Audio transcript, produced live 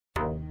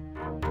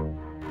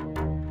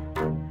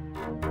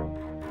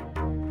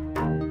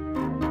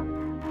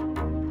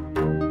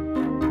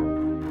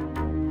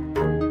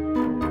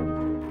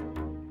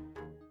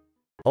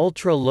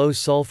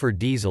Ultra-low-sulfur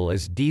diesel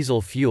is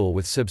diesel fuel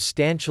with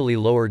substantially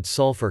lowered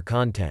sulfur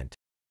content.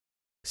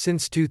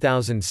 Since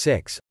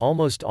 2006,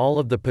 almost all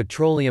of the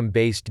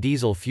petroleum-based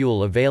diesel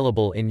fuel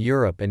available in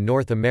Europe and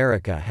North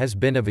America has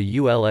been of a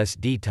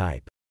Ulsd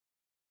type.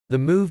 The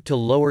move to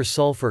lower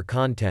sulfur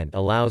content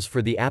allows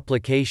for the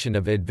application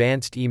of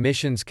advanced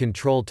emissions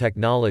control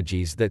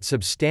technologies that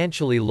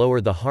substantially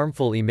lower the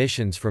harmful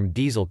emissions from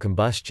diesel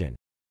combustion.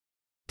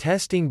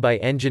 Testing by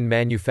engine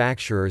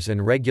manufacturers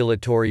and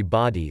regulatory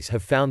bodies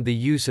have found the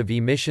use of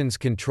emissions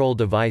control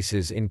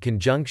devices in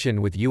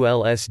conjunction with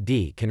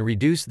Ulsd can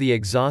reduce the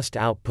exhaust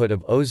output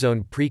of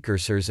ozone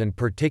precursors and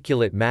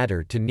particulate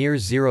matter to near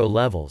zero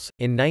levels.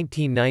 In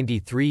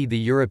 1993, the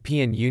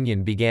European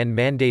Union began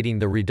mandating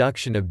the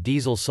reduction of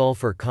diesel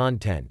sulfur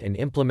content and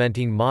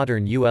implementing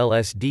modern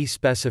Ulsd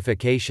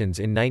specifications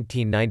in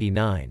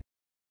 1999.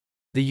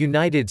 The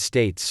United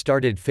States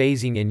started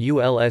phasing in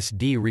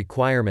Ulsd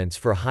requirements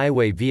for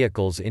highway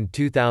vehicles in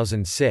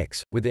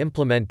 2006, with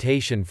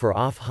implementation for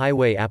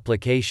off-highway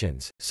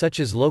applications,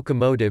 such as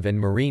locomotive and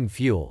marine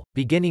fuel,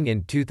 beginning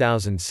in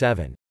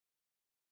 2007.